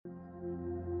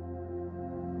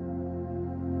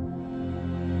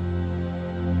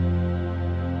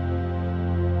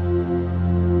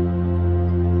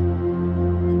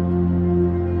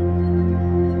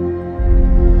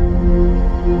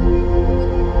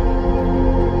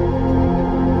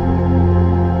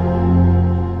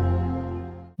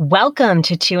Welcome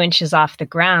to 2 Inches Off the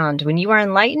Ground. When you are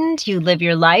enlightened, you live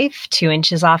your life 2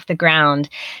 inches off the ground.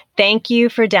 Thank you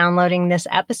for downloading this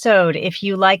episode. If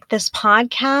you like this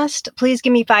podcast, please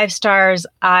give me 5 stars.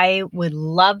 I would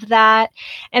love that.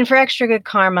 And for extra good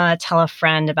karma, tell a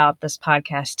friend about this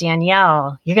podcast.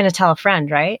 Danielle, you're going to tell a friend,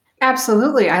 right?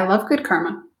 Absolutely. I love good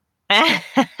karma.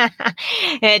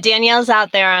 Danielle's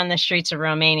out there on the streets of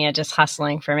Romania just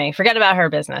hustling for me. Forget about her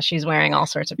business. She's wearing all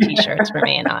sorts of t-shirts for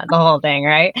me and the whole thing,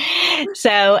 right?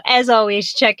 So as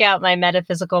always, check out my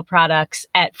metaphysical products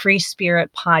at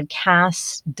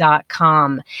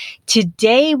freespiritpodcast.com.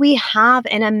 Today we have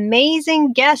an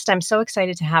amazing guest. I'm so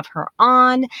excited to have her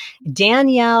on.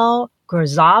 Danielle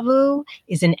Grozavu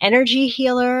is an energy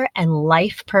healer and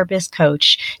life purpose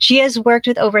coach. She has worked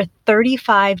with over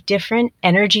 35 different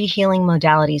energy healing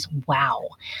modalities. Wow.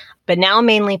 But now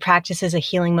mainly practices a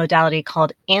healing modality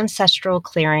called ancestral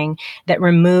clearing that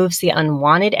removes the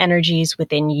unwanted energies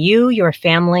within you, your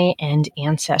family, and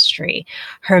ancestry.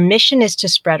 Her mission is to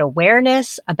spread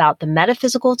awareness about the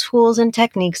metaphysical tools and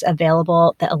techniques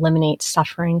available that eliminate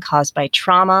suffering caused by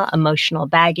trauma, emotional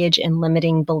baggage, and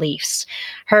limiting beliefs.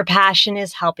 Her passion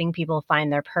is helping people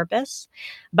find their purpose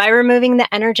by removing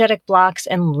the energetic blocks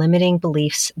and limiting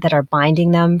beliefs that are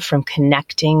binding them from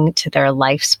connecting to their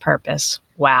life's purpose.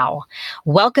 Wow.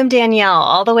 Welcome, Danielle,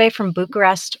 all the way from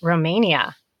Bucharest,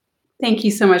 Romania. Thank you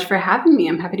so much for having me.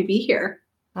 I'm happy to be here.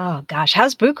 Oh, gosh.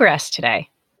 How's Bucharest today?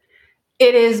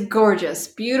 It is gorgeous.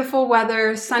 Beautiful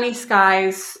weather, sunny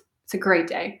skies. It's a great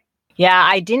day. Yeah,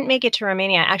 I didn't make it to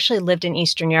Romania. I actually lived in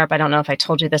Eastern Europe. I don't know if I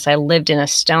told you this. I lived in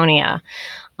Estonia.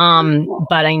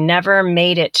 But I never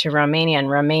made it to Romania,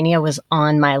 and Romania was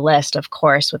on my list, of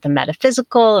course, with the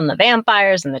metaphysical and the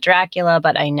vampires and the Dracula,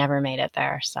 but I never made it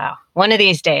there. So one of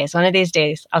these days,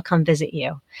 I'll come visit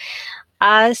you.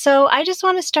 So I just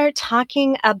want to start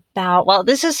talking about, well,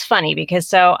 this is funny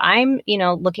because I'm,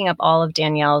 looking up all of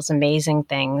Danielle's amazing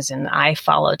things, and I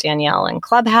follow Danielle in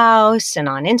Clubhouse and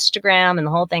on Instagram and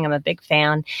the whole thing. I'm a big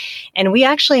fan. And we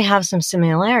actually have some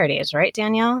similarities, right,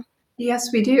 Danielle?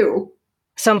 Yes, we do.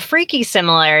 Some freaky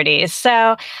similarities.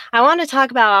 So I want to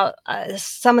talk about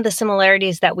some of the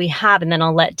similarities that we have, and then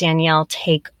I'll let Danielle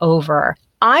take over.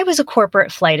 I was a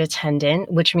corporate flight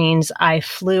attendant, which means I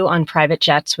flew on private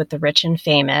jets with the rich and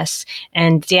famous.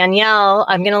 And Danielle,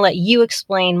 I'm going to let you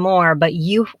explain more, but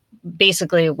you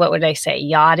basically, what would I say,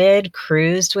 yachted,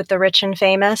 cruised with the rich and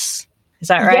famous? Is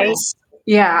that right? Yes.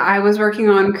 Yeah, I was working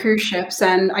on cruise ships,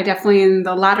 and I definitely in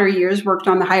the latter years worked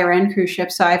on the higher end cruise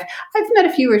ships. So I've met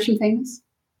a few rich and famous.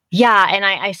 Yeah, and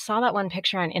I saw that one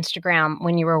picture on Instagram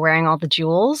when you were wearing all the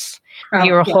jewels.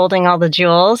 You were Yeah. holding all the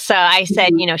jewels. So I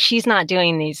said, she's not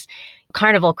doing these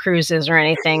carnival cruises or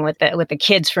anything with the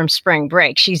kids from spring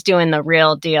break. She's doing the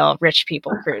real deal rich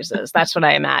people cruises. That's what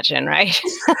I imagine, right?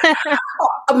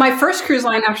 My first cruise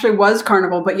line actually was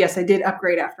Carnival, but yes, I did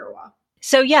upgrade after a while.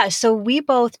 So we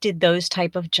both did those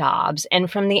type of jobs.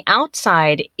 And from the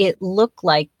outside, it looked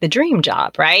like the dream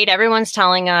job, right? Everyone's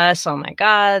telling us, oh my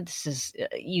God,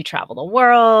 you travel the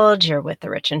world, you're with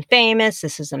the rich and famous,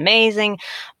 this is amazing.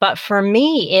 But for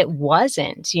me, it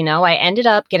wasn't. I ended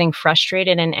up getting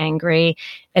frustrated and angry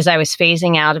as I was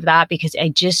phasing out of that because I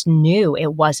just knew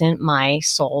it wasn't my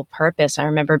sole purpose. I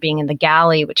remember being in the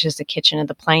galley, which is the kitchen of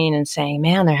the plane, and saying,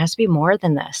 man, there has to be more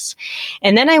than this.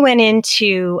 And then I went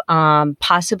into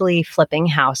possibly flipping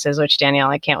houses, which Danielle,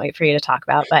 I can't wait for you to talk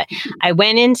about. But I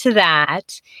went into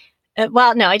that.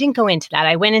 Well, no, I didn't go into that.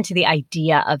 I went into the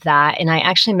idea of that. And I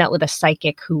actually met with a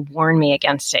psychic who warned me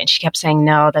against it. And she kept saying,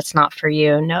 no, that's not for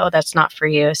you. No, that's not for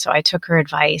you. So I took her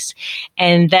advice.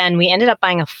 And then we ended up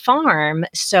buying a farm.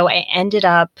 So I ended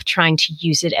up trying to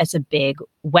use it as a big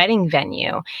wedding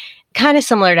venue. Kind of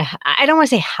similar to, I don't want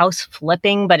to say house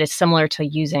flipping, but it's similar to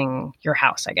using your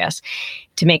house, I guess,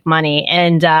 to make money.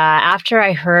 And after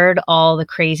I heard all the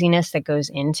craziness that goes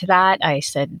into that, I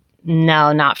said,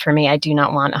 no, not for me. I do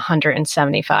not want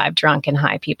 175 drunk and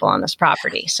high people on this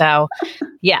property. So,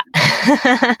 yeah.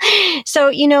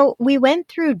 So, we went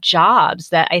through jobs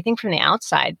that I think from the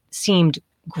outside seemed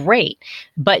great,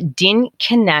 but didn't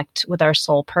connect with our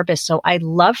soul purpose. So I'd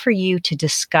love for you to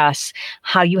discuss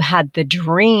how you had the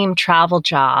dream travel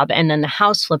job and then the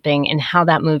house flipping and how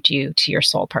that moved you to your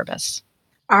soul purpose.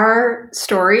 Our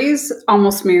stories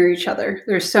almost mirror each other.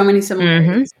 There's so many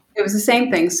similarities. Mm-hmm. It was the same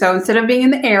thing. So instead of being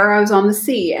in the air, I was on the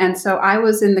sea. And so I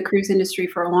was in the cruise industry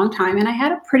for a long time, and I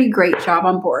had a pretty great job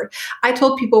on board. I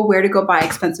told people where to go buy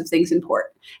expensive things in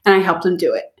port, and I helped them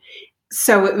do it.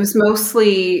 So it was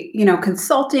mostly,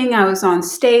 consulting. I was on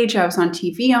stage. I was on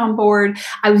TV on board.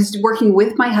 I was working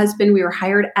with my husband. We were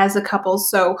hired as a couple.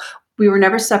 So we were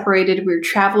never separated. We were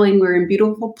traveling. We were in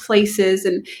beautiful places.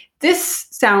 And this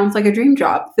sounds like a dream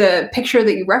job. The picture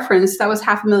that you referenced, that was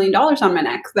 $500,000 on my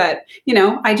neck that,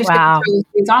 I just get to throw these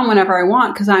things on whenever I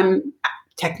want because I'm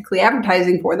technically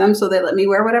advertising for them. So they let me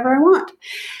wear whatever I want.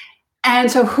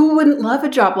 And so who wouldn't love a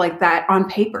job like that on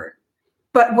paper?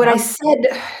 But what I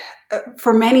said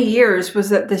for many years was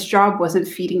that this job wasn't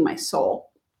feeding my soul.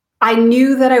 I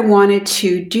knew that I wanted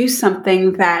to do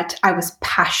something that I was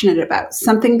passionate about,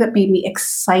 something that made me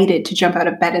excited to jump out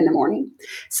of bed in the morning,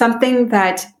 something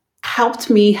that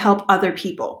helped me help other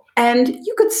people. And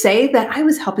you could say that I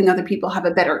was helping other people have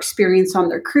a better experience on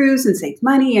their cruise and save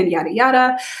money and yada,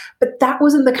 yada. But that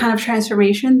wasn't the kind of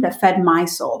transformation that fed my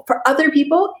soul. For other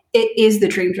people, it is the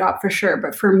dream job for sure.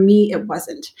 But for me, it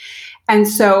wasn't. And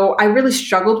so I really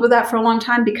struggled with that for a long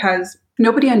time because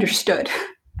nobody understood.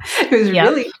 It was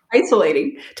really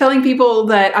isolating, telling people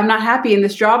that I'm not happy in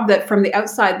this job that from the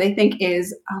outside they think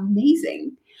is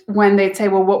amazing. When they'd say,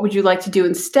 well, what would you like to do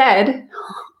instead?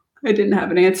 I didn't have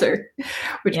an answer,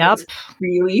 which was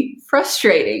really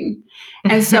frustrating.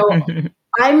 And so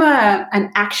I'm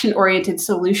an action-oriented,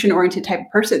 solution-oriented type of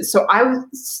person. So I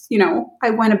was, I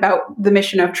went about the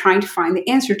mission of trying to find the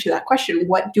answer to that question.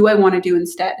 What do I want to do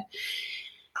instead?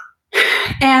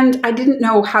 And I didn't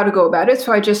know how to go about it.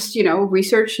 So I just,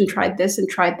 researched and tried this and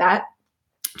tried that,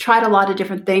 tried a lot of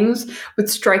different things, would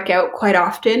strike out quite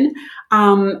often.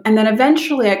 And then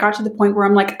eventually I got to the point where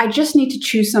I'm like, I just need to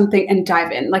choose something and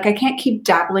dive in. Like I can't keep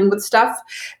dabbling with stuff.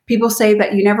 People say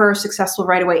that you never are successful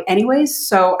right away anyways.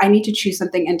 So I need to choose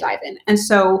something and dive in. And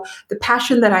so the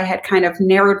passion that I had kind of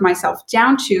narrowed myself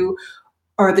down to,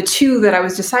 or the two that I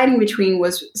was deciding between,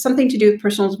 was something to do with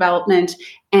personal development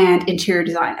and interior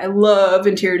design. I love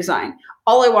interior design.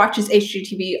 All I watch is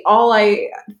HGTV. All I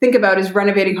think about is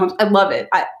renovating homes. I love it.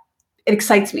 It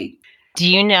excites me. Do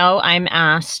you know I'm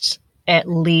asked at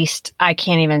least, I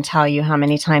can't even tell you how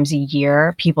many times a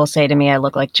year people say to me, I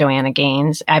look like Joanna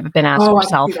Gaines. I've been asked for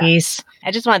selfies.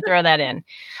 I just want to throw that in.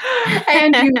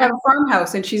 And you have a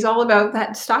farmhouse and she's all about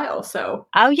that style. So.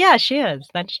 Oh yeah, she is.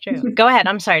 That's true. Go ahead.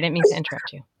 I'm sorry. I didn't mean to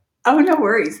interrupt you. Oh, no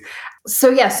worries.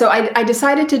 So I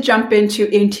decided to jump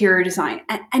into interior design.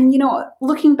 And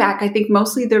looking back, I think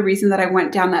mostly the reason that I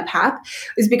went down that path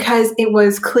is because it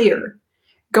was clear.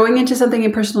 Going into something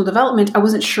in personal development, I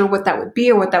wasn't sure what that would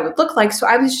be or what that would look like. So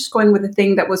I was just going with a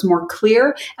thing that was more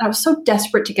clear. And I was so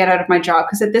desperate to get out of my job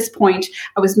because at this point,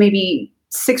 I was maybe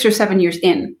 6 or 7 years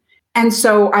in. And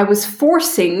so I was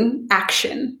forcing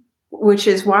action, which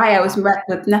is why I was met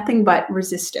with nothing but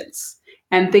resistance.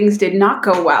 And things did not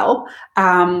go well.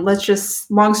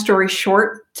 Long story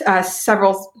short,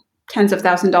 several tens of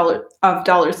thousands of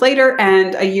dollars later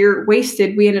and a year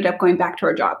wasted, we ended up going back to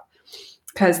our job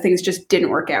because things just didn't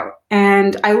work out.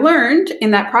 And I learned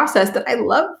in that process that I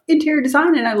love interior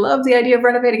design and I love the idea of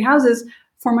renovating houses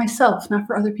for myself, not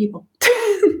for other people.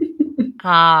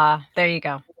 There you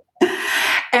go.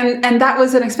 And that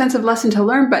was an expensive lesson to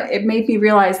learn, but it made me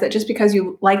realize that just because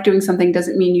you like doing something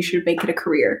doesn't mean you should make it a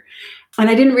career. And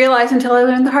I didn't realize until I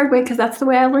learned the hard way because that's the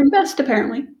way I learned best,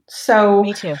 apparently. So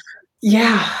me too.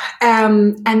 Yeah.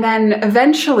 And then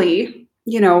eventually,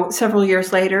 several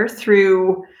years later,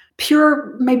 through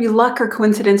pure maybe luck or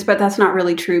coincidence, but that's not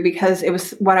really true because it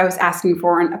was what I was asking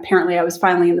for. And apparently I was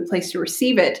finally in the place to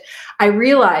receive it. I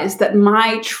realized that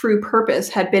my true purpose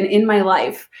had been in my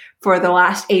life for the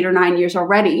last 8 or 9 years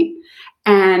already.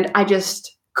 And I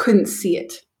just couldn't see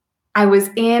it. I was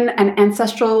in an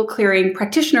ancestral clearing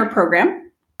practitioner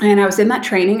program. And I was in that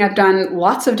training. I've done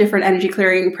lots of different energy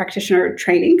clearing practitioner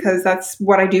training because that's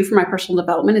what I do for my personal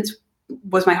development. It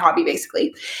was my hobby,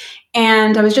 basically.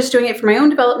 And I was just doing it for my own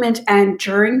development. And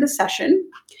during the session,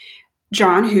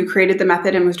 John, who created the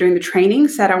method and was doing the training,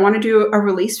 said, I want to do a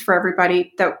release for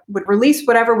everybody that would release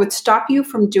whatever would stop you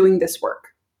from doing this work.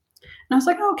 And I was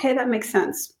like, oh, okay, that makes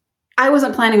sense. I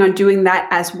wasn't planning on doing that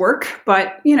as work,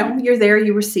 but you're there,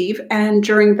 you receive. And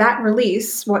during that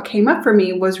release, what came up for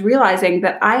me was realizing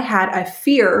that I had a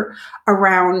fear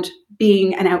around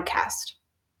being an outcast.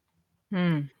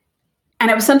 And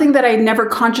it was something that I never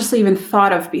consciously even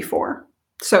thought of before.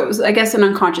 So it was, I guess, an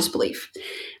unconscious belief.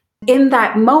 In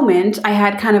that moment, I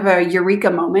had kind of a eureka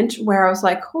moment where I was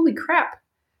like, holy crap.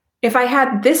 If I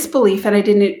had this belief and I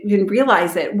didn't even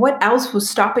realize it, what else was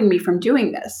stopping me from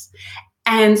doing this?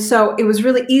 And so it was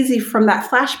really easy from that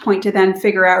flashpoint to then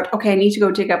figure out, okay, I need to go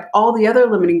dig up all the other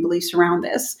limiting beliefs around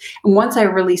this. And once I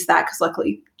released that, because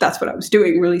luckily that's what I was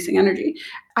doing, releasing energy,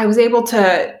 I was able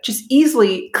to just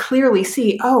easily, clearly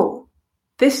see, oh,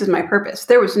 this is my purpose.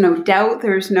 There was no doubt.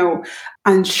 There was no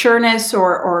unsureness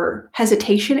or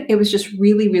hesitation. It was just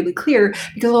really, really clear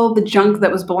because all the junk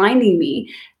that was blinding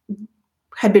me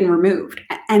had been removed.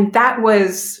 And that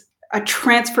was a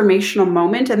transformational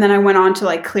moment. And then I went on to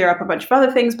like clear up a bunch of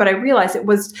other things, but I realized it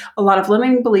was a lot of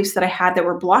limiting beliefs that I had that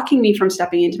were blocking me from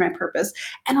stepping into my purpose,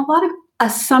 and a lot of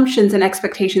assumptions and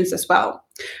expectations as well.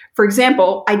 For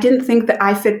example, I didn't think that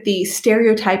I fit the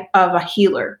stereotype of a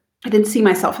healer. I didn't see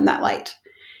myself in that light.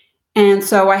 And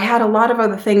so I had a lot of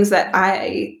other things that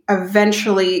I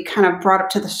eventually kind of brought up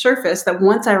to the surface that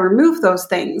once I removed those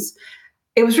things,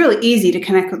 it was really easy to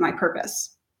connect with my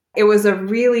purpose. It was a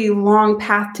really long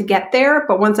path to get there,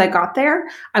 but once I got there,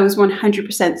 I was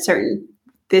 100% certain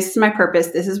this is my purpose.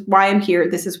 This is why I'm here.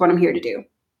 This is what I'm here to do.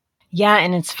 Yeah.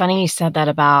 And it's funny you said that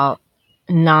about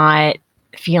not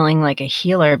feeling like a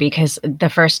healer, because the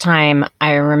first time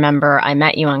I remember I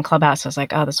met you on Clubhouse, I was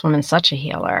like, oh, this woman's such a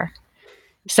healer.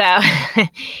 So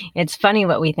it's funny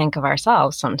what we think of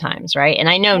ourselves sometimes, right? And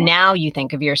I know now you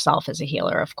think of yourself as a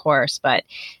healer, of course, but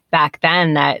back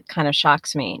then that kind of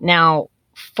shocks me. Now,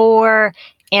 for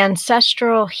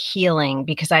ancestral healing,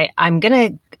 because I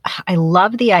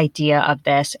love the idea of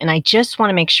this, and I just want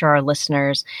to make sure our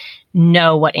listeners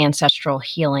know what ancestral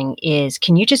healing is.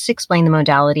 Can you just explain the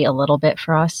modality a little bit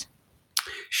for us?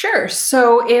 Sure.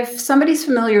 So if somebody's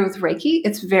familiar with Reiki,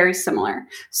 it's very similar.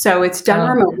 So it's done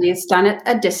remotely, it's done at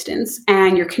a distance,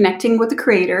 and you're connecting with the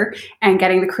creator and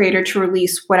getting the creator to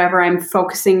release whatever I'm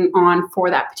focusing on for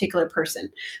that particular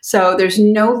person. So there's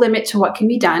no limit to what can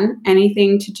be done,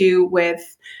 anything to do with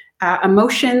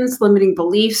emotions, limiting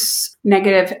beliefs,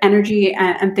 negative energy,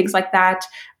 and things like that.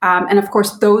 And of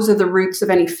course, those are the roots of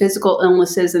any physical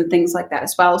illnesses and things like that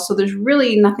as well. So there's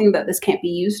really nothing that this can't be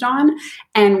used on.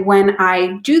 And when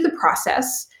I do the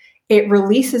process, it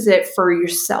releases it for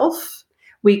yourself.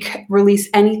 We release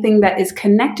anything that is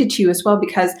connected to you as well,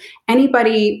 because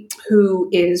anybody who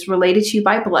is related to you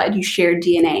by blood, you share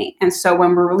DNA. And so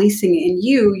when we're releasing in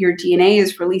you, your DNA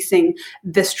is releasing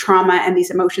this trauma and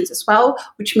these emotions as well,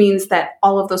 which means that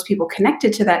all of those people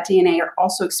connected to that DNA are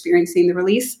also experiencing the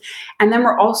release. And then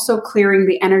we're also clearing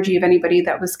the energy of anybody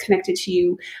that was connected to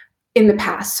you in the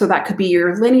past. So that could be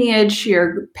your lineage,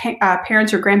 your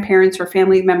parents or grandparents or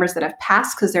family members that have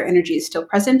passed because their energy is still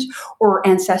present, or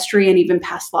ancestry and even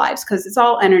past lives, because it's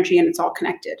all energy and it's all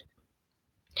connected.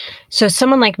 So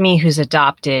someone like me who's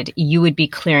adopted, you would be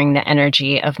clearing the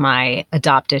energy of my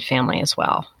adopted family as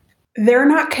well. They're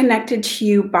not connected to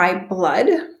you by blood.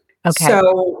 Okay.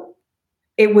 So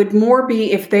it would more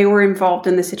be if they were involved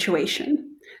in the situation.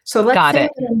 So let's say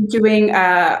I'm doing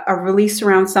a release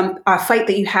around a fight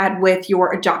that you had with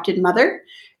your adopted mother,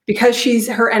 because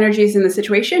her energy is in the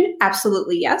situation.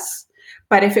 Absolutely, yes.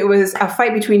 But if it was a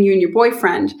fight between you and your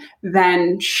boyfriend,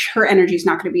 then her energy is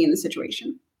not going to be in the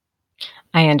situation.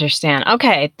 I understand.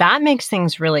 Okay, that makes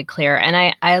things really clear.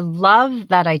 And I love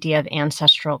that idea of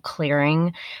ancestral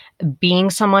clearing, being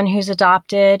someone who's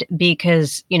adopted,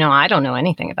 because, I don't know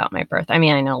anything about my birth. I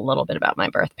mean, I know a little bit about my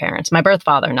birth parents, my birth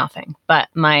father, nothing, but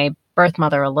my birth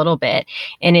mother a little bit.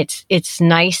 And it's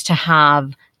nice to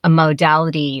have a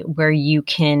modality where you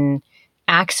can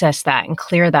access that and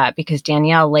clear that, because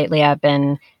Danielle, lately I've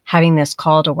been having this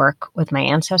call to work with my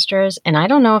ancestors. And I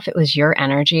don't know if it was your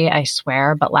energy, I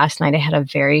swear, but last night I had a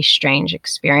very strange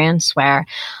experience where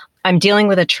I'm dealing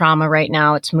with a trauma right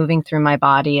now. It's moving through my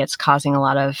body. It's causing a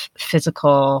lot of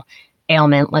physical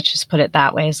ailment. Let's just put it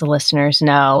that way, as the listeners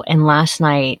know. And last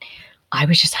night, I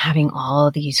was just having all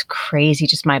of these crazy,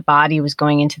 just my body was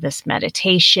going into this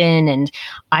meditation, and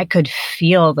I could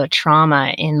feel the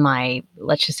trauma in my,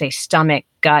 let's just say, stomach,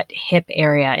 gut, hip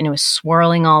area. And it was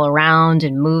swirling all around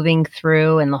and moving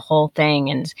through and the whole thing.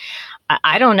 And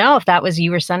I don't know if that was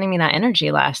you were sending me that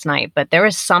energy last night, but there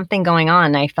was something going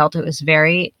on. I felt it was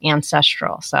very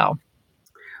ancestral. So,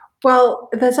 well,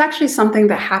 that's actually something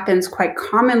that happens quite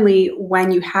commonly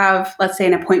when you have, let's say,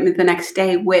 an appointment the next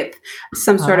day with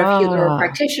some sort of healer or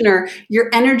practitioner. Your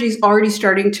energy is already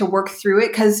starting to work through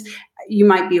it, because you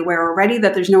might be aware already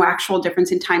that there's no actual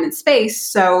difference in time and space.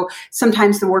 So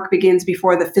sometimes the work begins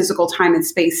before the physical time and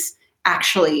space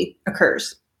actually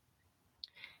occurs.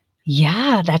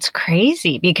 Yeah, that's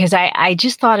crazy, because I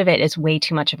just thought of it as way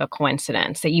too much of a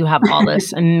coincidence that you have all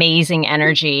this amazing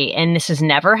energy, and this has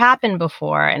never happened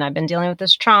before. And I've been dealing with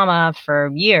this trauma for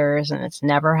years and it's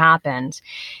never happened.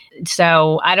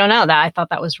 So I don't know, that I thought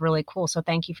that was really cool. So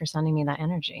thank you for sending me that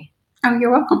energy. Oh,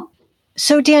 you're welcome.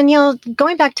 So Danielle,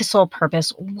 going back to soul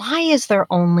purpose, why is there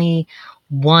only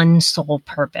one soul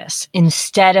purpose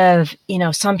instead of,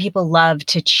 some people love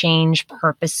to change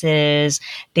purposes.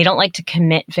 They don't like to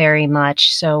commit very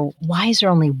much. So why is there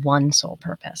only one soul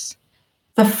purpose?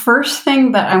 The first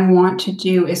thing that I want to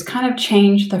do is kind of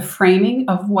change the framing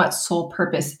of what soul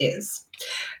purpose is.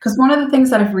 Because one of the things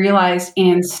that I've realized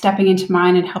in stepping into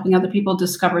mine and helping other people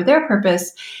discover their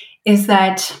purpose is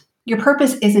that Your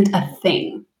purpose isn't a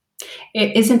thing.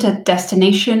 It isn't a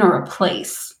destination or a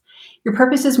place. Your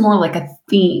purpose is more like a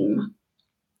theme.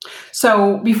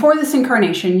 So before this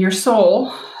incarnation, your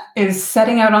soul is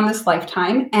setting out on this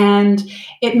lifetime and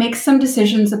it makes some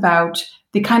decisions about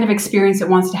the kind of experience it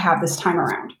wants to have this time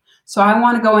around. So I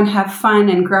want to go and have fun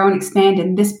and grow and expand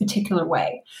in this particular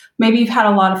way. Maybe you've had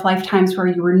a lot of lifetimes where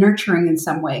you were nurturing in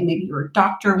some way. Maybe you were a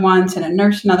doctor once and a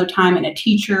nurse another time and a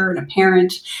teacher and a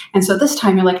parent. And so this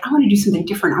time you're like, I want to do something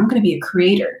different. I'm going to be a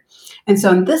creator. And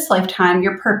so in this lifetime,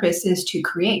 your purpose is to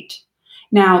create.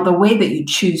 Now, the way that you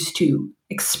choose to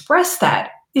express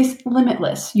that is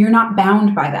limitless. You're not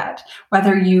bound by that.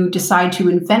 Whether you decide to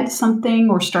invent something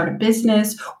or start a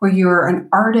business, or you're an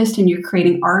artist and you're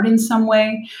creating art in some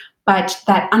way, but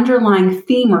that underlying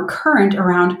theme or current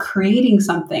around creating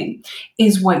something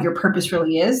is what your purpose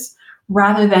really is,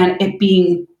 rather than it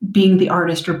being the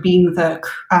artist or being the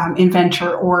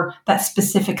inventor or that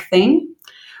specific thing.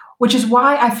 Which is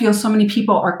why I feel so many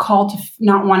people are called to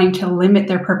not wanting to limit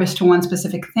their purpose to one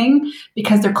specific thing,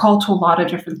 because they're called to a lot of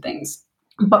different things.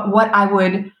 But what I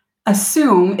would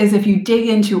assume is if you dig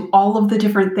into all of the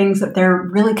different things that they're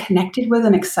really connected with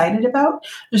and excited about,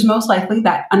 there's most likely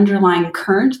that underlying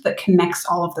current that connects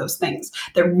all of those things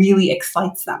that really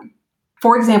excites them.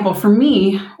 For example, for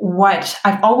me, what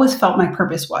I've always felt my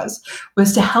purpose was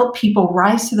to help people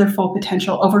rise to their full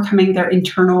potential, overcoming their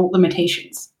internal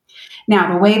limitations.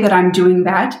 Now, the way that I'm doing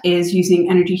that is using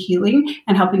energy healing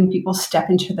and helping people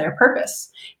step into their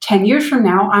purpose. 10 years from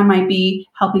now, I might be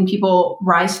helping people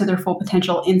rise to their full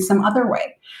potential in some other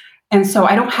way. And so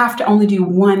I don't have to only do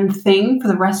one thing for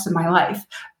the rest of my life,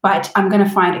 but I'm going to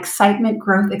find excitement,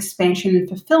 growth, expansion, and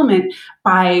fulfillment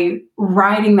by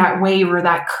riding that wave or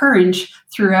that current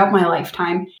throughout my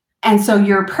lifetime. And so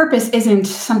your purpose isn't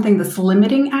something that's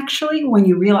limiting, actually, when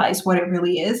you realize what it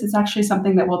really is. It's actually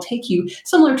something that will take you,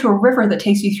 similar to a river that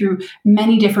takes you through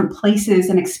many different places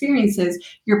and experiences.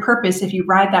 Your purpose, if you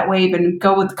ride that wave and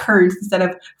go with the currents instead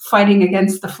of fighting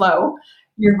against the flow,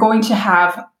 you're going to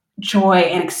have joy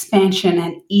and expansion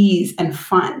and ease and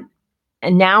fun.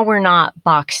 And now we're not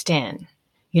boxed in.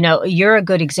 You know, you're a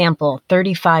good example,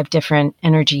 35 different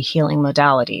energy healing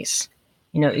modalities.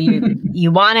 You know, you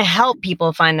want to help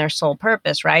people find their soul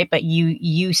purpose, right? But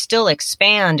you still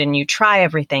expand and you try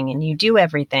everything and you do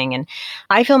everything. And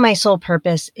I feel my soul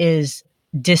purpose is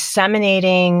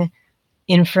disseminating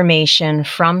information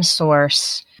from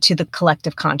source to the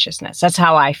collective consciousness. That's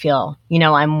how I feel. You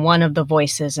know, I'm one of the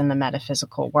voices in the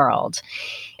metaphysical world.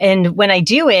 And when I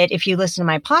do it, if you listen to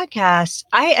my podcast,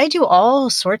 I do all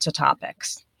sorts of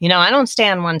topics. You know, I don't stay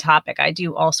on one topic. I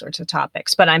do all sorts of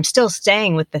topics, but I'm still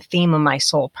staying with the theme of my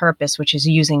soul purpose, which is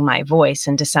using my voice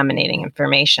and disseminating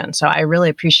information. So I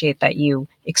really appreciate that you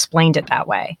explained it that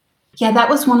way. Yeah, that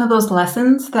was one of those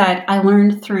lessons that I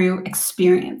learned through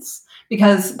experience,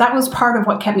 because that was part of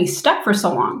what kept me stuck for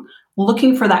so long,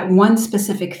 looking for that one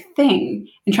specific thing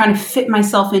and trying to fit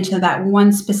myself into that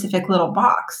one specific little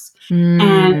box.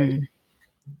 And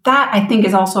that, I think,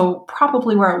 is also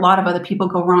probably where a lot of other people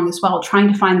go wrong as well,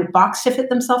 trying to find the box to fit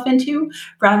themselves into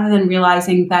rather than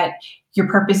realizing that your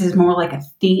purpose is more like a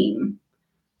theme.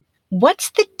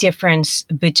 What's the difference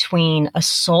between a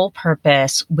soul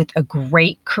purpose with a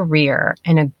great career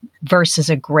and versus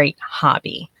a great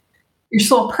hobby? Your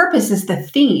soul purpose is the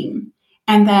theme,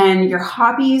 and then your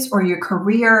hobbies or your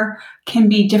career can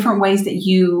be different ways that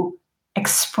you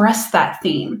express that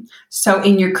theme. So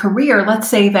in your career, let's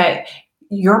say that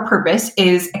your purpose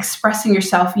is expressing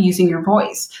yourself using your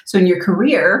voice. So in your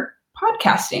career,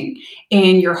 podcasting.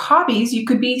 In your hobbies, you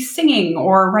could be singing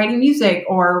or writing music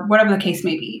or whatever the case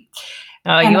may be.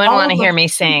 Oh, and you wouldn't want to hear me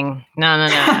sing. No.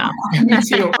 Me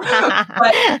too.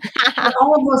 But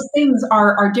all of those things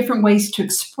are different ways to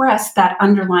express that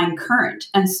underlying current.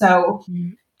 And so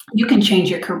you can change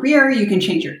your career, you can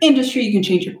change your industry, you can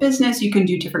change your business, you can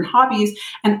do different hobbies,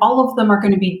 and all of them are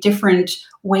going to be different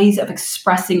ways of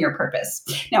expressing your purpose.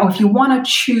 Now, if you want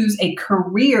to choose a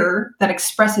career that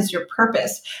expresses your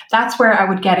purpose, that's where I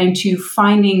would get into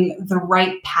finding the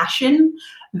right passion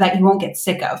that you won't get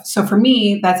sick of. So for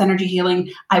me, that's energy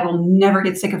healing. I will never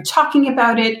get sick of talking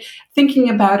about it, thinking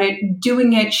about it,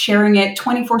 doing it, sharing it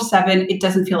 24/7. It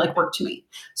doesn't feel like work to me.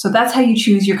 So that's how you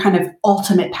choose your kind of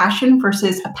ultimate passion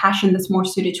versus a passion that's more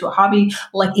suited to a hobby.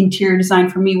 Like interior design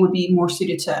for me would be more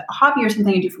suited to a hobby or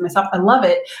something I do for myself. I love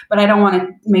it, but I don't want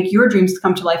to make your dreams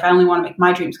come to life. I only want to make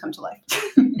my dreams come to life.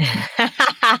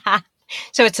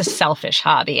 So it's a selfish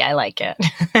hobby. I like it.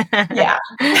 Yeah.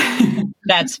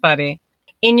 That's funny.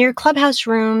 In your Clubhouse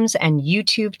rooms and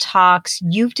YouTube talks,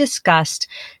 you've discussed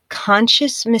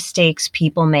conscious mistakes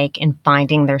people make in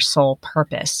finding their soul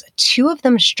purpose. Two of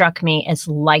them struck me as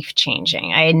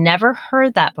life-changing. I had never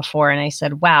heard that before, and I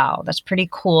said, wow, that's pretty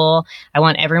cool. I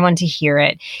want everyone to hear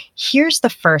it. Here's the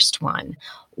first one.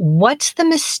 What's the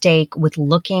mistake with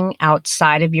looking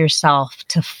outside of yourself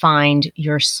to find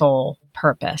your soul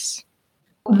purpose?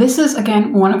 This is,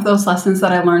 again, one of those lessons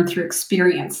that I learned through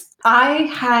experience. I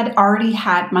had already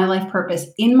had my life purpose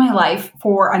in my life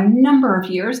for a number of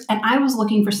years, and I was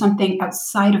looking for something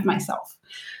outside of myself.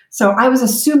 So I was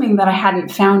assuming that I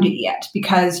hadn't found it yet,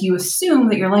 because you assume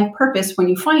that your life purpose, when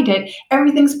you find it,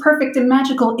 everything's perfect and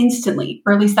magical instantly,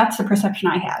 or at least that's the perception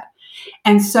I had.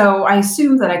 And so I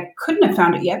assumed that I couldn't have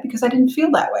found it yet because I didn't feel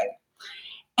that way.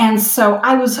 And so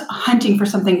I was hunting for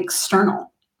something external.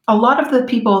 A lot of the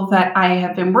people that I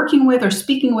have been working with or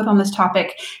speaking with on this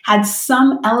topic had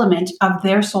some element of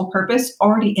their soul purpose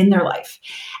already in their life.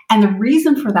 And the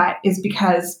reason for that is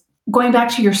because going back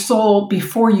to your soul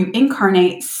before you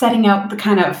incarnate, setting out the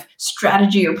kind of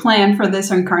strategy or plan for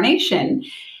this incarnation,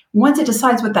 once it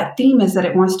decides what that theme is that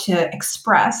it wants to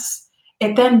express,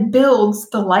 it then builds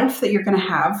the life that you're going to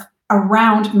have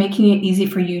around making it easy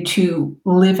for you to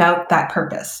live out that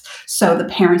purpose. So the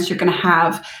parents you're going to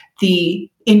have, the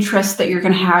interests that you're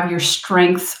going to have, your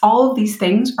strengths, all of these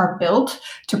things are built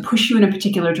to push you in a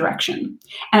particular direction.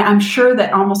 And I'm sure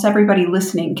that almost everybody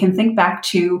listening can think back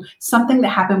to something that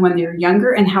happened when they were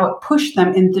younger and how it pushed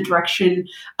them in the direction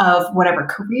of whatever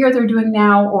career they're doing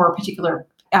now, or a particular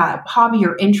hobby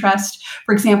or interest.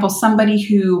 For example, somebody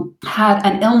who had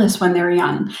an illness when they were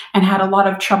young and had a lot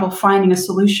of trouble finding a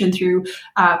solution through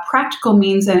practical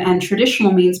means and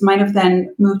traditional means might have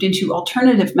then moved into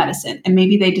alternative medicine, and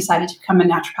maybe they decided to become a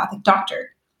naturopathic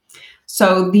doctor.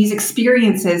 So these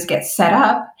experiences get set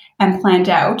up and planned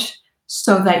out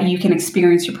so that you can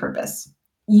experience your purpose.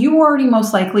 You already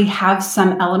most likely have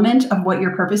some element of what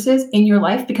your purpose is in your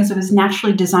life because it was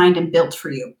naturally designed and built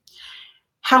for you.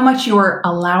 How much you're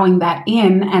allowing that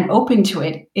in and open to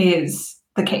it is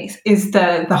the case, is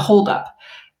the holdup,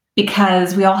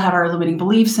 because we all have our limiting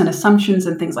beliefs and assumptions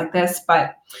and things like this.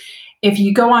 But if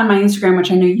you go on my Instagram,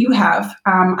 which I know you have,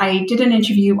 I did an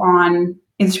interview on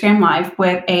Instagram Live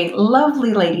with a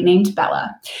lovely lady named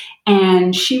Bella.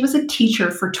 And she was a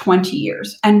teacher for 20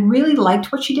 years and really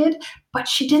liked what she did, but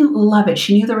she didn't love it.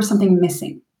 She knew there was something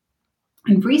missing.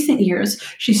 In recent years,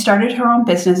 she started her own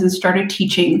business and started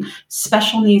teaching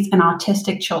special needs and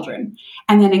autistic children,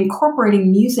 and then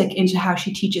incorporating music into how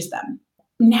she teaches them.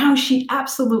 Now she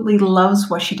absolutely loves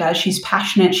what she does. She's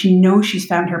passionate. She knows she's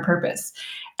found her purpose.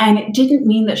 And it didn't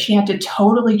mean that she had to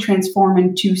totally transform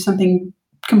into something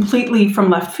completely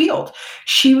from left field.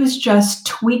 She was just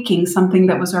tweaking something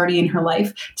that was already in her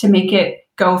life to make it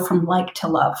go from like to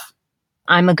love.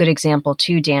 I'm a good example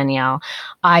too, Danielle.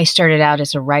 I started out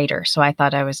as a writer, so I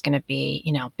thought I was going to be,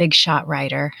 big shot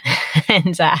writer.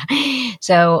 And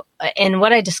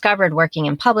what I discovered working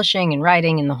in publishing and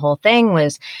writing and the whole thing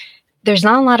was there's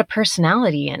not a lot of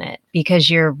personality in it, because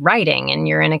you're writing and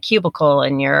you're in a cubicle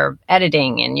and you're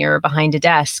editing and you're behind a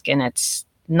desk, and it's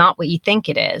not what you think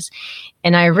it is.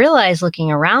 And I realized,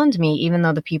 looking around me, even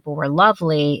though the people were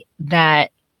lovely,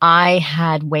 that I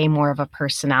had way more of a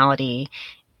personality,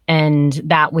 and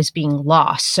that was being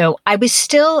lost. So I was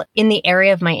still in the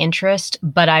area of my interest,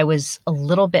 but I was a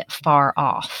little bit far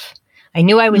off. I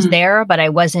knew I was there, but I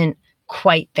wasn't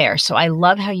quite there. So I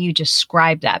love how you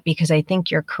describe that, because I think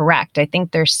you're correct. I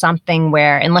think there's something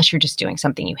where, unless you're just doing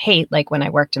something you hate, like when I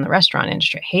worked in the restaurant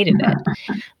industry, I hated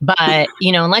it. But,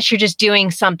 unless you're just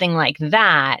doing something like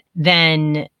that,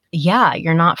 then yeah,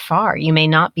 you're not far. You may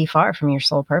not be far from your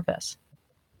soul purpose.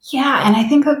 Yeah, and I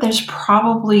think that there's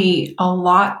probably a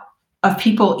lot of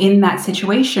people in that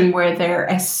situation where they're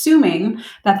assuming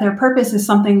that their purpose is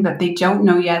something that they don't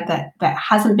know yet, that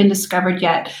hasn't been discovered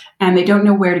yet, and they don't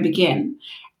know where to begin.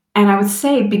 And I would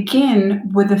say begin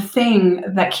with a thing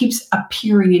that keeps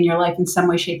appearing in your life in some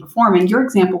way, shape, or form. And your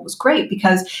example was great,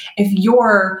 because if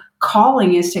your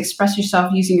calling is to express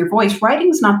yourself using your voice,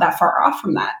 writing's not that far off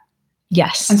from that.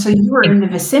 Yes. And so you were in the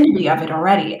vicinity of it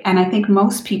already. And I think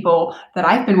most people that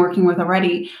I've been working with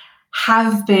already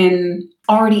have been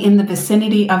already in the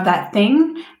vicinity of that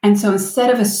thing. And so instead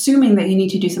of assuming that you need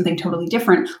to do something totally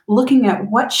different, looking at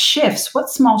what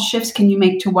small shifts can you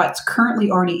make to what's currently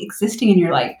already existing in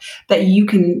your life that you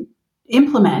can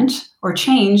implement or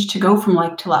change to go from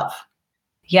like to love.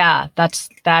 Yeah,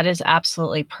 that is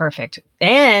absolutely perfect.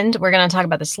 And we're going to talk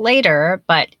about this later,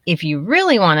 but if you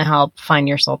really want to help find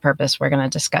your soul purpose, we're going to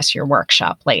discuss your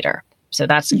workshop later. So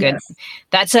that's a good,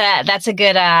 that's a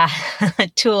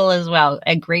good tool as well.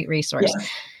 A great resource. Yes.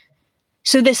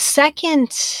 So the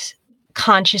second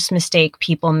conscious mistake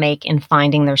people make in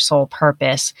finding their soul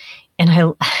purpose, and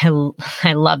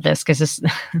I love this because this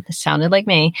sounded like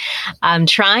me,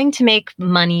 trying to make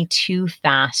money too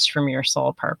fast from your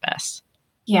soul purpose.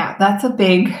 Yeah, that's a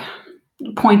big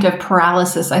point of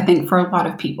paralysis, I think, for a lot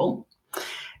of people.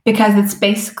 Because it's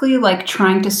basically like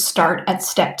trying to start at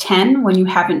step 10 when you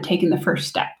haven't taken the first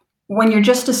step. When you're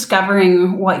just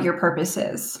discovering what your purpose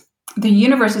is, the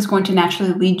universe is going to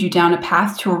naturally lead you down a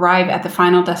path to arrive at the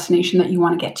final destination that you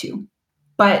want to get to.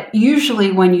 But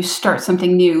usually, when you start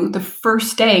something new, the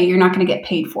first day, you're not going to get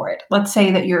paid for it. Let's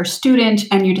say that you're a student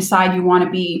and you decide you want to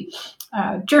be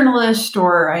a journalist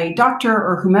or a doctor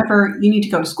or whomever. You need to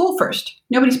go to school first.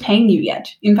 Nobody's paying you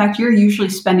yet. In fact, you're usually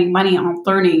spending money on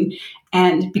learning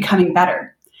and becoming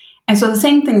better. And so the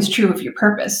same thing is true of your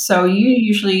purpose. So you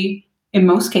usually, in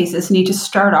most cases, need to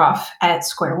start off at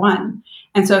square one.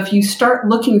 And so if you start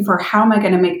looking for how am I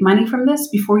going to make money from this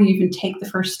before you even take the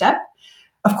first step,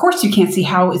 of course you can't see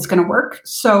how it's going to work.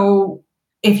 So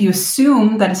if you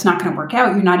assume that it's not going to work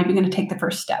out, you're not even going to take the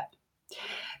first step.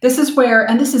 This is where,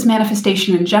 and this is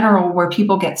manifestation in general, where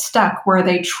people get stuck, where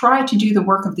they try to do the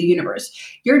work of the universe.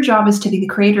 Your job is to be the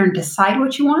creator and decide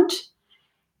what you want,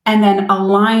 and then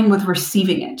align with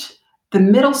receiving it. The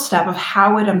middle step of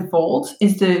how it unfolds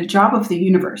is the job of the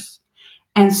universe.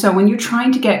 And so when you're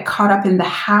trying to get caught up in the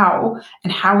how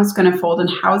and how it's going to unfold and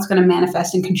how it's going to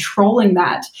manifest and controlling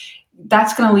that,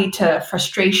 that's going to lead to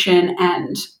frustration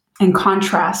and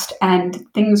contrast, and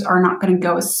things are not going to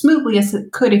go as smoothly as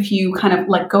it could if you kind of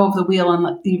let go of the wheel and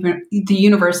let the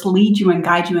universe lead you and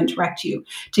guide you and direct you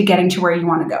to getting to where you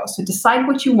want to go. So decide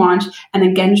what you want and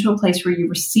then get into a place where you're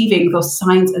receiving those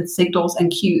signs and signals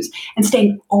and cues and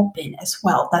staying open as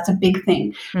well. That's a big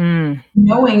thing.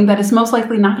 Knowing that it's most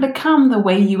likely not going to come the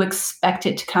way you expect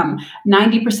it to come.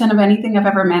 90% of anything I've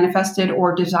ever manifested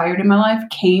or desired in my life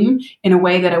came in a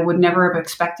way that I would never have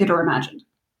expected or imagined.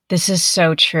 This is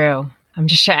so true.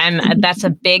 That's a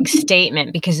big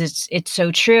statement because it's so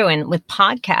true. And with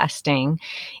podcasting,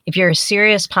 if you're a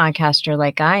serious podcaster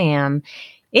like I am,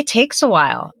 it takes a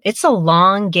while. It's a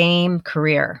long game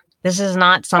career. This is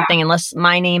not something, unless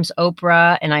my name's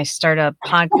Oprah and I start a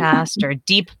podcast, or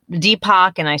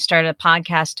Deepak and I start a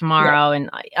podcast tomorrow, and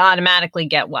I automatically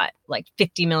get like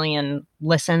 50 million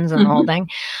listens and the whole thing.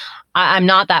 I'm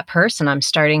not that person. I'm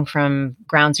starting from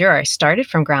ground zero. I started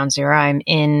from ground zero. I'm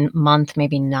in month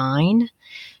maybe 9.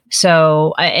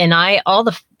 So, all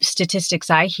the statistics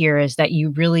I hear is that you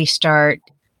really start,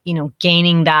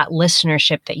 gaining that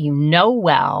listenership that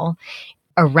well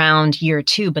around year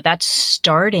 2, but that's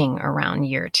starting around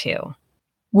year 2.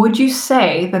 Would you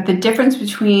say that the difference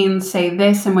between, say,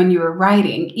 this and when you were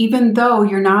writing, even though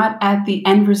you're not at the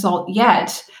end result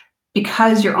yet,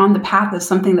 because you're on the path of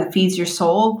something that feeds your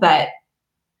soul, that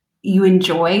you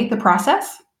enjoy the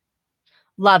process?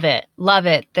 Love it. Love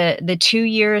it. The 2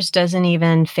 years doesn't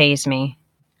even faze me.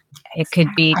 It could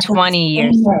be 20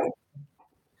 years.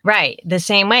 Right. The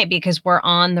same way, because we're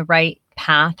on the right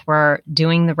path. We're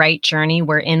doing the right journey.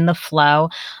 We're in the flow.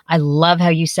 I love how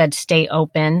you said stay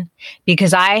open,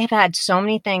 because I have had so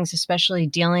many things, especially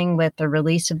dealing with the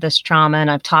release of this trauma.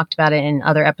 And I've talked about it in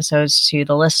other episodes to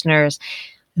the listeners.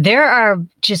 There are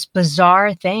just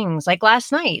bizarre things like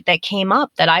last night that came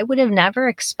up that I would have never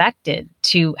expected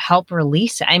to help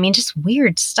release it. I mean, just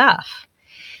weird stuff.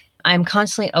 I'm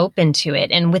constantly open to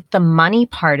it. And with the money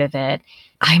part of it,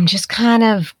 I'm just kind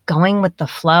of going with the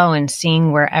flow and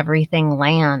seeing where everything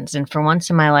lands. And for once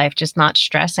in my life, just not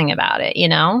stressing about it,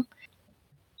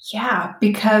 Yeah,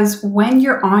 because when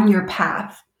you're on your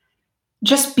path,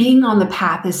 just being on the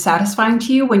path is satisfying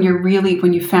to you when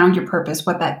you found your purpose,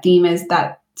 what that theme is,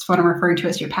 that's what I'm referring to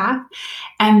as your path.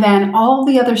 And then all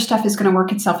the other stuff is going to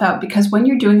work itself out, because when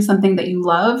you're doing something that you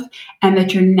love and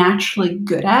that you're naturally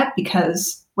good at,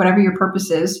 because whatever your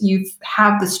purpose is, you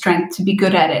have the strength to be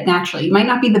good at it naturally. You might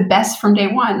not be the best from day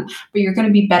one, but you're going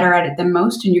to be better at it than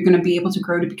most, and you're going to be able to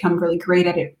grow to become really great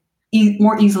at it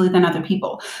more easily than other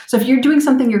people. So if you're doing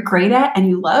something you're great at and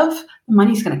you love, the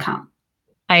money's going to come.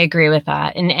 I agree with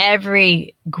that. And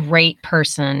every great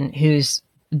person who's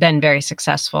been very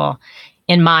successful,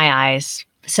 in my eyes,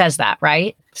 says that,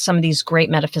 right? Some of these great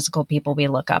metaphysical people we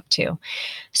look up to.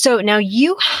 So now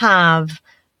you have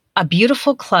a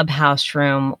beautiful clubhouse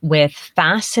room with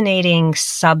fascinating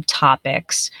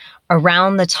subtopics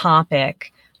around the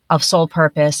topic of soul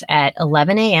purpose at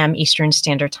 11 a.m. Eastern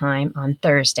Standard Time on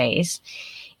Thursdays.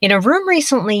 In a room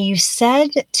recently, you said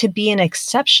to be an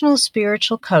exceptional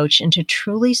spiritual coach and to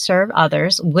truly serve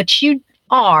others, which you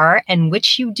are and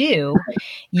which you do,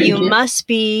 you must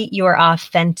be your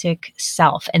authentic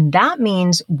self. And that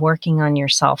means working on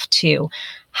yourself too.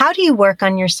 How do you work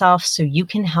on yourself so you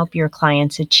can help your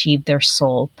clients achieve their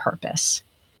soul purpose?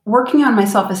 Working on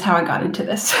myself is how I got into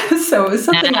this. So it was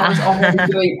something I was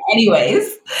already doing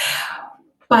anyways.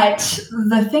 But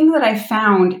the thing that I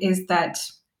found is that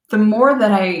the more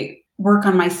that I work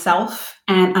on myself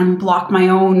and unblock my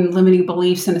own limiting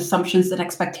beliefs and assumptions and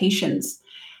expectations,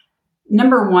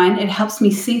 number one, it helps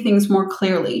me see things more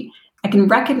clearly. I can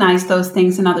recognize those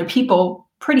things in other people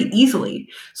pretty easily.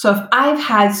 So if I've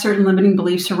had certain limiting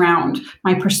beliefs around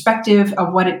my perspective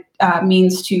of what it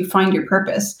means to find your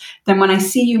purpose, then when I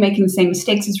see you making the same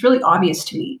mistakes, it's really obvious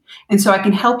to me. And so I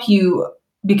can help you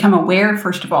become aware,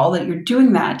 first of all, that you're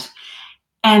doing that.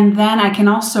 And then I can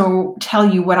also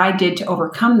tell you what I did to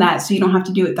overcome that so you don't have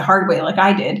to do it the hard way like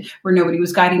I did, where nobody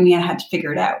was guiding me and I had to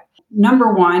figure it out.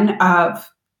 Number one, of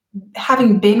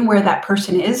having been where that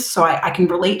person is, so I can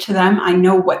relate to them. I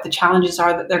know what the challenges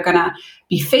are that they're going to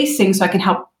be facing, so I can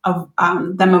help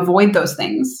them avoid those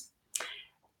things.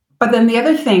 But then the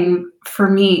other thing for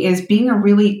me is being a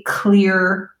really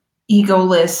clear,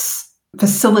 egoless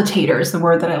facilitator is the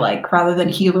word that I like, rather than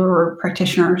healer or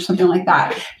practitioner or something like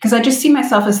that. Because I just see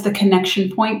myself as the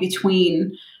connection point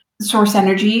between source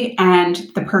energy and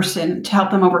the person to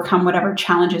help them overcome whatever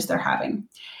challenges they're having.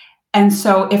 And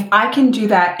so if I can do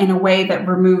that in a way that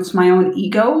removes my own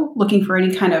ego, looking for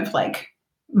any kind of like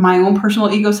my own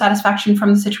personal ego satisfaction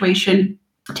from the situation,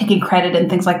 taking credit and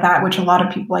things like that, which a lot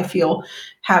of people I feel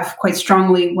have quite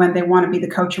strongly when they want to be the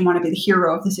coach and want to be the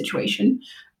hero of the situation.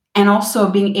 And also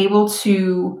being able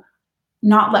to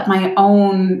not let my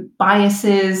own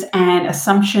biases and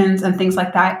assumptions and things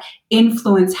like that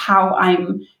influence how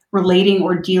I'm relating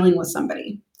or dealing with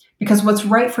somebody. Because what's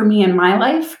right for me in my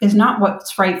life is not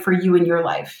what's right for you in your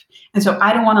life. And so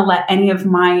I don't want to let any of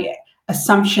my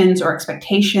assumptions or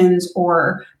expectations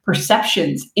or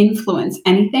perceptions influence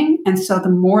anything. And so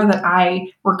the more that I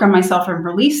work on myself and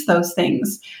release those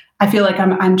things, I feel like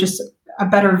I'm just a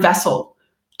better vessel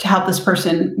to help this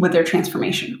person with their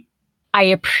transformation. I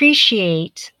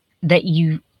appreciate that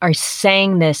you are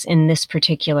saying this in this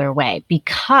particular way,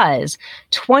 because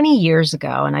 20 years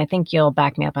ago, and I think you'll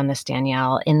back me up on this,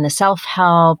 Danielle, in the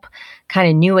self-help kind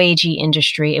of new agey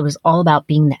industry, it was all about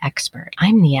being the expert.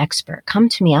 I'm the expert. Come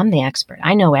to me. I'm the expert.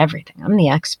 I know everything. I'm the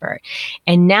expert.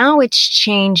 And now it's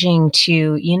changing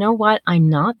to, you know what? I'm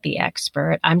not the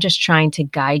expert. I'm just trying to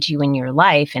guide you in your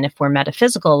life. And if we're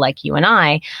metaphysical like you and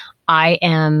I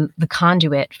am the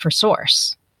conduit for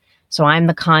source. So I'm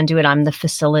the conduit, I'm the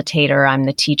facilitator, I'm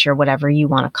the teacher, whatever you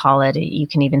want to call it. You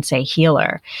can even say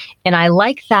healer. And I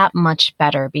like that much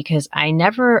better because I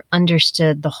never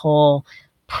understood the whole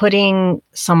putting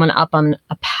someone up on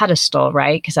a pedestal,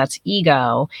 right? Because that's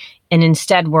ego. And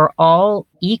instead we're all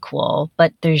equal,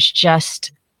 but there's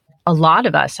just a lot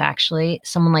of us, actually,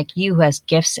 someone like you who has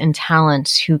gifts and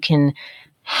talents who can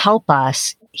help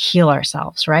us heal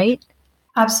ourselves, right?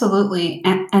 Absolutely.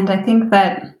 And I think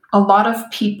that a lot of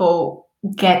people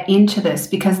get into this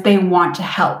because they want to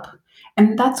help.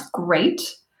 And that's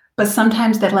great. But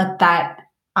sometimes they let that,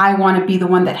 I want to be the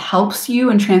one that helps you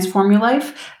and transform your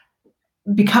life,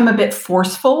 become a bit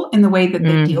forceful in the way that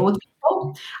they deal with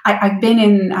people. I've been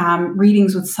in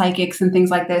readings with psychics and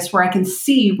things like this where I can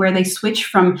see where they switch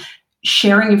from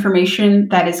sharing information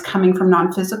that is coming from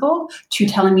non-physical to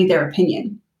telling me their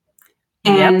opinion.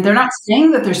 And they're not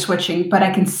saying that they're switching, but I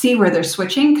can see where they're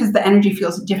switching because the energy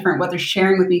feels different. What they're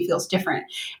sharing with me feels different.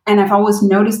 And I've always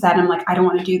noticed that. I'm like, I don't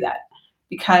want to do that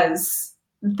because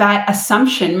that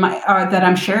assumption that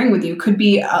I'm sharing with you could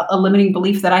be a limiting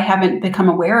belief that I haven't become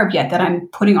aware of yet that I'm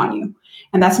putting on you.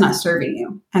 And that's not serving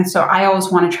you. And so I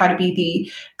always want to try to be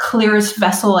the clearest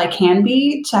vessel I can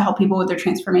be to help people with their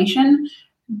transformation,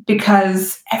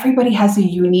 because everybody has a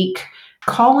unique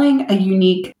calling, a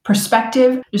unique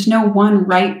perspective. There's no one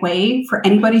right way for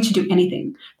anybody to do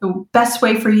anything. The best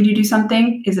way for you to do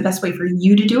something is the best way for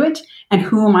you to do it. And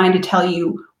who am I to tell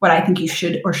you what I think you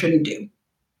should or shouldn't do?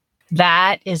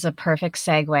 That is a perfect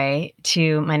segue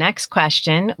to my next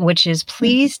question, which is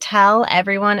please tell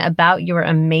everyone about your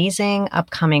amazing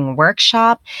upcoming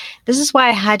workshop. This is why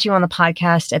I had you on the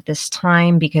podcast at this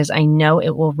time, because I know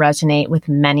it will resonate with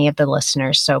many of the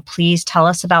listeners. So please tell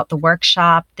us about the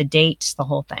workshop, the dates, the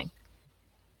whole thing.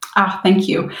 Thank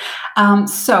you.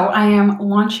 So I am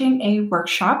launching a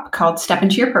workshop called Step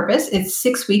Into Your Purpose. It's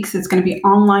 6 weeks. It's going to be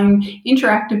online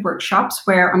interactive workshops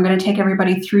where I'm going to take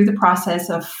everybody through the process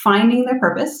of finding their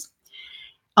purpose,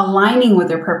 aligning with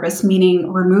their purpose,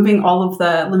 meaning removing all of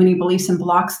the limiting beliefs and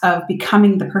blocks of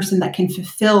becoming the person that can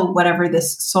fulfill whatever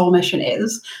this soul mission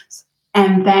is.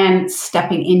 and then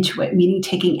stepping into it, meaning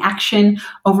taking action,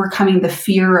 overcoming the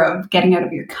fear of getting out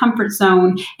of your comfort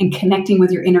zone, and connecting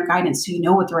with your inner guidance so you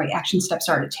know what the right action steps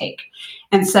are to take.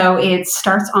 And so it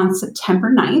starts on September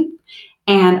 9th.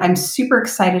 And I'm super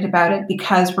excited about it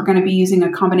because we're going to be using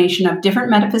a combination of different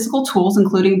metaphysical tools,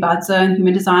 including Budza and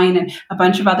human design and a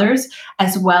bunch of others,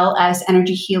 as well as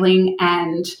energy healing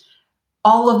and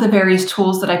all of the various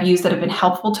tools that I've used that have been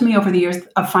helpful to me over the years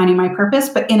of finding my purpose,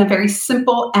 but in a very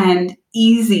simple and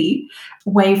easy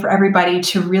way for everybody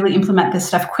to really implement this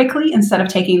stuff quickly instead of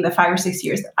taking the 5 or 6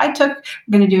 years that I took.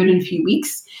 We're going to do it in a few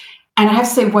weeks. And I have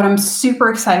to say, what I'm super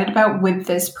excited about with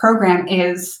this program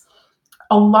is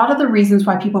a lot of the reasons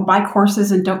why people buy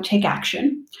courses and don't take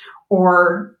action,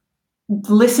 or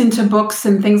listen to books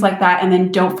and things like that and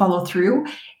then don't follow through,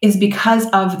 is because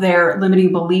of their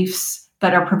limiting beliefs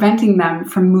that are preventing them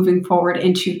from moving forward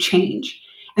into change.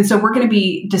 And so we're going to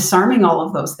be disarming all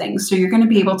of those things. So you're going to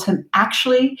be able to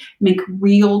actually make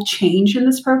real change in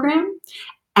this program.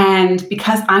 And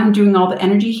because I'm doing all the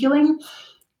energy healing,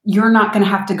 you're not going to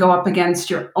have to go up against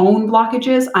your own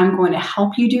blockages. I'm going to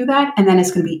help you do that. And then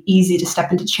it's going to be easy to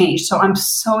step into change. So I'm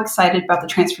so excited about the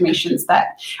transformations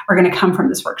that are going to come from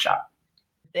this workshop.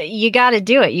 You got to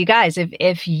do it. You guys,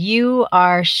 if you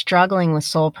are struggling with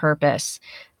soul purpose,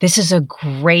 this is a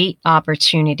great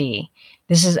opportunity.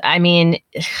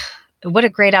 What a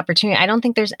great opportunity. I don't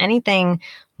think there's anything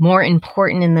more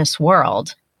important in this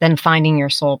world than finding your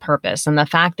soul purpose. And the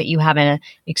fact that you have a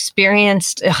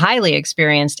highly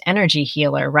experienced energy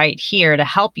healer right here to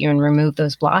help you and remove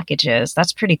those blockages,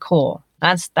 that's pretty cool.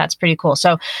 That's pretty cool.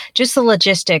 So just the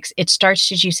logistics, it starts,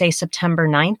 did you say September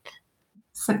 9th?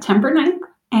 September 9th,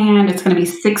 and it's going to be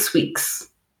 6 weeks.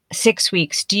 6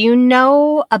 weeks. Do you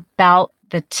know about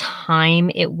the time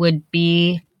it would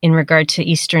be in regard to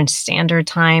Eastern Standard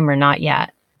Time or not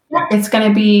yet? Yeah, it's going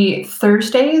to be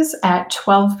Thursdays at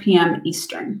 12 p.m.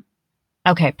 Eastern.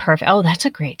 Okay, perfect. Oh, that's a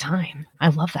great time. I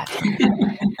love that time.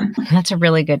 That's a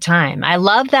really good time. I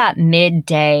love that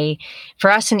midday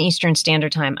for us in Eastern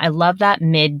Standard Time. I love that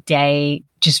midday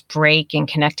just break and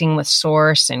connecting with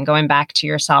source and going back to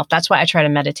yourself. That's why I try to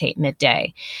meditate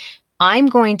midday. I'm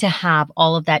going to have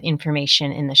all of that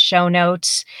information in the show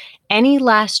notes. Any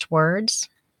last words?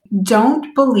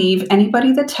 Don't believe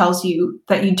anybody that tells you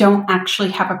that you don't actually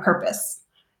have a purpose.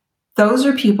 Those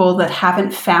are people that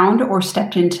haven't found or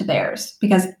stepped into theirs,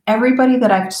 because everybody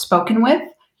that I've spoken with,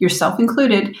 yourself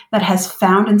included, that has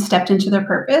found and stepped into their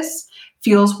purpose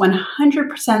feels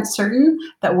 100% certain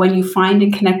that when you find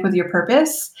and connect with your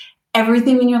purpose,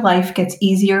 everything in your life gets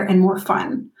easier and more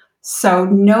fun. So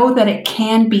know that it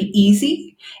can be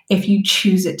easy if you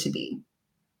choose it to be.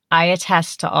 I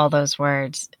attest to all those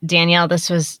words. Danielle, this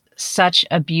was such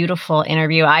a beautiful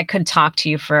interview. I could talk to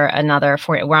you for another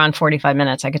 40. We're on 45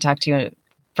 minutes. I could talk to you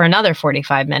for another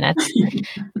 45 minutes.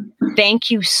 Thank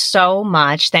you so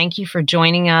much. Thank you for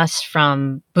joining us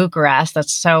from Bucharest.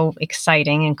 That's so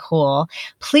exciting and cool.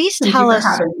 Please tell us.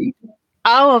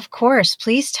 Oh, of course.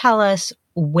 Please tell us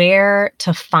where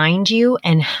to find you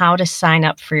and how to sign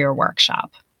up for your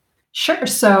workshop. Sure.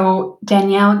 So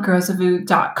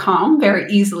DanielleGrozavu.com, very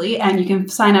easily, and you can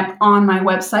sign up on my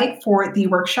website for the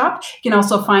workshop. You can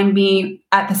also find me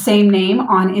at the same name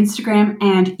on Instagram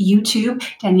and YouTube.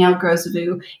 Danielle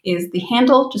Grozavu is the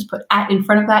handle. Just put @ in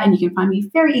front of that, and you can find me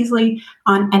very easily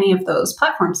on any of those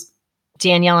platforms.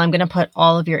 Danielle, I'm going to put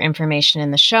all of your information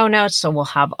in the show notes, so we'll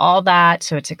have all that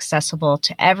so it's accessible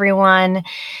to everyone.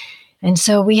 And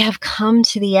so we have come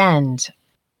to the end.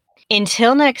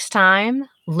 Until next time,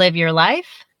 live your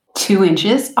life 2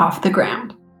 inches off the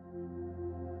ground.